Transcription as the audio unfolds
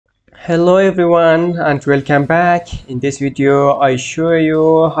Hello everyone and welcome back. In this video I show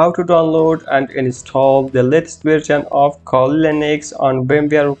you how to download and install the latest version of Kali Linux on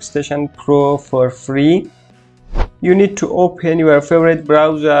VMware Workstation Pro for free. You need to open your favorite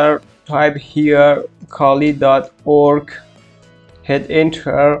browser, type here kali.org, hit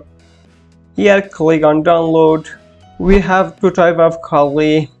enter. Here click on download. We have two types of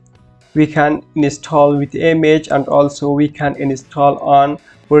Kali. We can install with image and also we can install on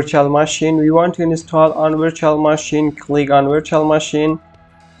virtual machine. We want to install on virtual machine, click on virtual machine.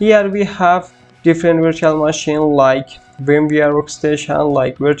 Here we have different virtual machine like VMware Workstation,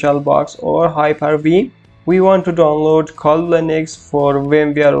 like VirtualBox or Hyper-V. We want to download Kali Linux for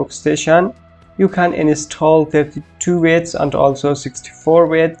VMware Workstation. You can install 32 bits and also 64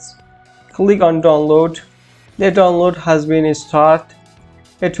 bits. Click on download. The download has been started.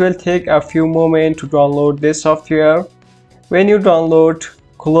 It will take a few moments to download this software. When you download,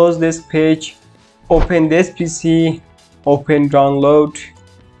 close this page, open this PC, open download.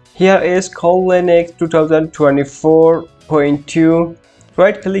 Here is Kali Linux 2024.2.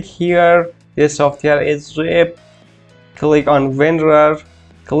 Right click here, this software is zip. Click on vendor,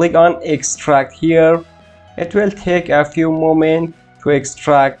 click on extract here. It will take a few moments to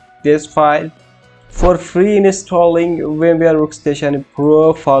extract this file. For free installing VMware Workstation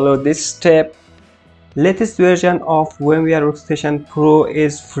Pro, follow this step. Latest version of VMware Workstation Pro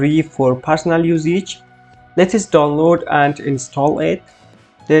is free for personal usage. Let us download and install it.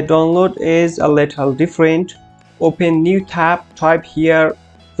 The download is a little different. Open new tab, type here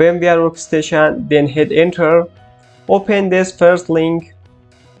VMware Workstation, then hit enter. Open this first link.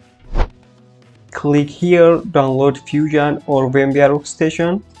 Click here download Fusion or VMware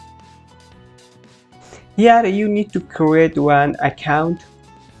Workstation. Here you need to create one account.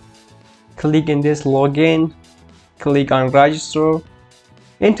 Click in this login, click on register,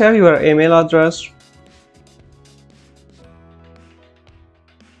 enter your email address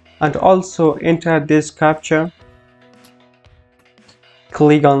and also enter this captcha.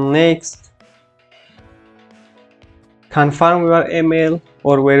 Click on next, confirm your email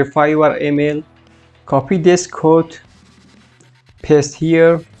or verify your email. Copy this code, paste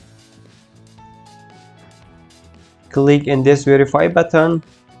here. Click in this verify button.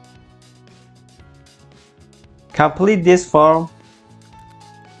 Complete this form.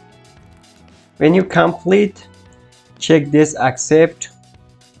 When you complete, check this accept.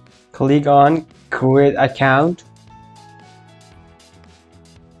 Click on create account.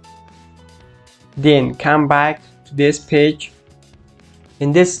 Then come back to this page.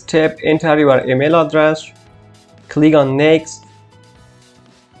 In this step, enter your email address. Click on next.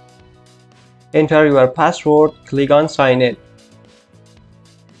 Enter your password, click on sign in.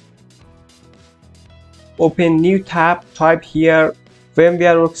 Open new tab, type here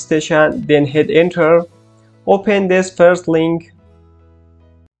VMware Workstation, then hit enter. Open this first link.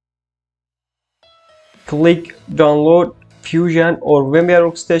 Click download Fusion or VMware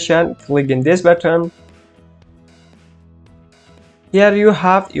Workstation, click in this button. Here you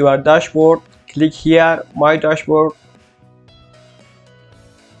have your dashboard. Click here my dashboard.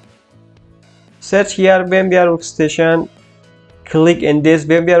 Search here VMware Workstation. Click in this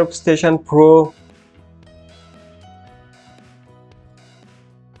VMware Workstation Pro.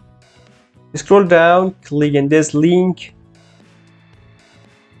 Scroll down, click in this link.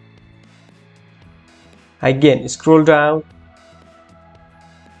 Again, scroll down.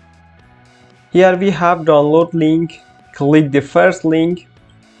 Here we have download link. Click the first link.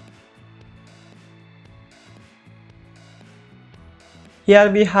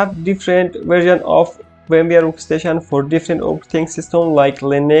 Here we have different version of VMware Workstation for different operating systems like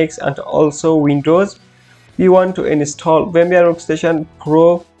Linux and also Windows. We want to install VMware Workstation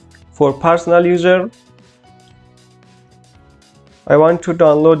Pro for personal user. I want to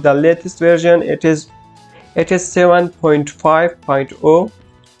download the latest version. It is 7.5.0.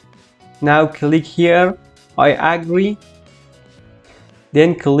 Now click here, I agree.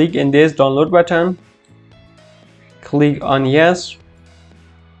 Then click in this download button. Click on yes.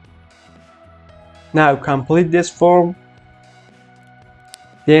 Now complete this form.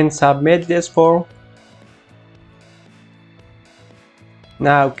 Then submit this form.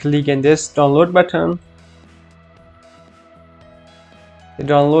 Now click in this download button. The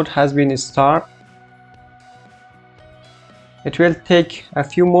download has been started. It will take a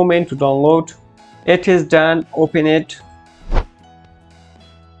few moments to download. It is done. Open it.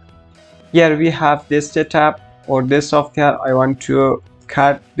 Here we have this setup or this software. I want to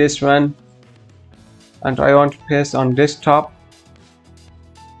cut this one and I want to paste on desktop.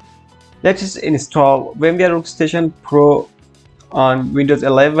 Let us install VMware Workstation Pro on Windows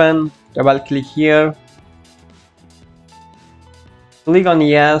 11. double click here, click on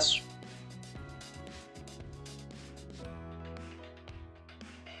yes,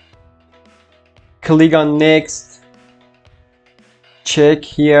 click on next, check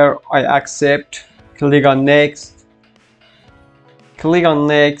here I accept, click on next, click on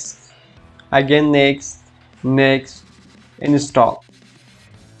next, again next, next, install.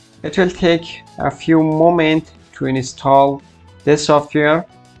 It will take a few moments to install this software.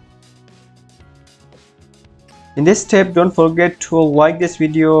 In this step, don't forget to like this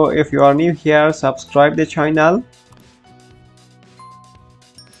video. If you are new here, subscribe the channel.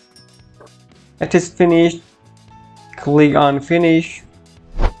 It is finished. Click on finish.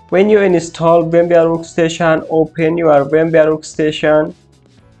 When you install VMware Workstation, open your VMware Workstation.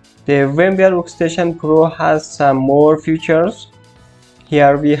 The VMware Workstation Pro has some more features.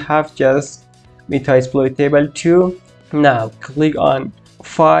 Here we have just Metasploitable 2. Now click on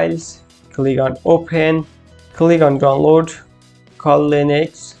Files, click on Open, click on Download, Kali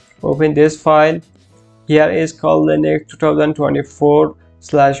Linux, open this file. Here is Kali Linux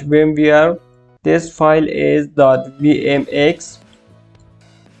 2024/VMware. This file is .vmx.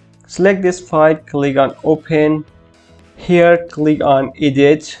 Select this file, click on Open. Here click on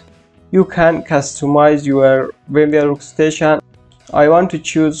Edit. You can customize your VMware Workstation. I want to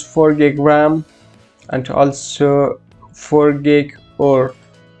choose 4 GB RAM and also 4 GB or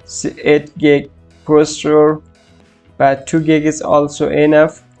 8 GB processor, but 2 GB is also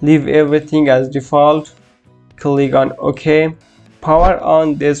enough. Leave everything as default. Click on OK. Power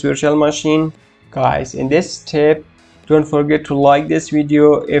on this virtual machine. Guys, in this step, don't forget to like this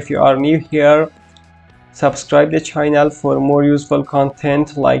video. If you are new here, subscribe the channel for more useful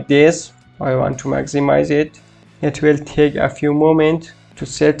content like this. I want to maximize it. It will take a few moments to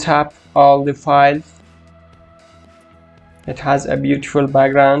set up all the files. It has a beautiful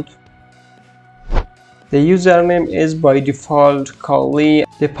background. The username is by default Kali.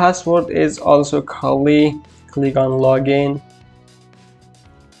 The password is also Kali. Click on login.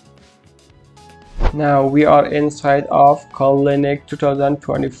 Now we are inside of Kali Linux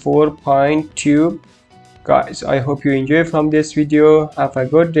 2024.2. Guys, I hope you enjoy from this video. Have a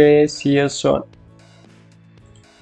good day. See you soon.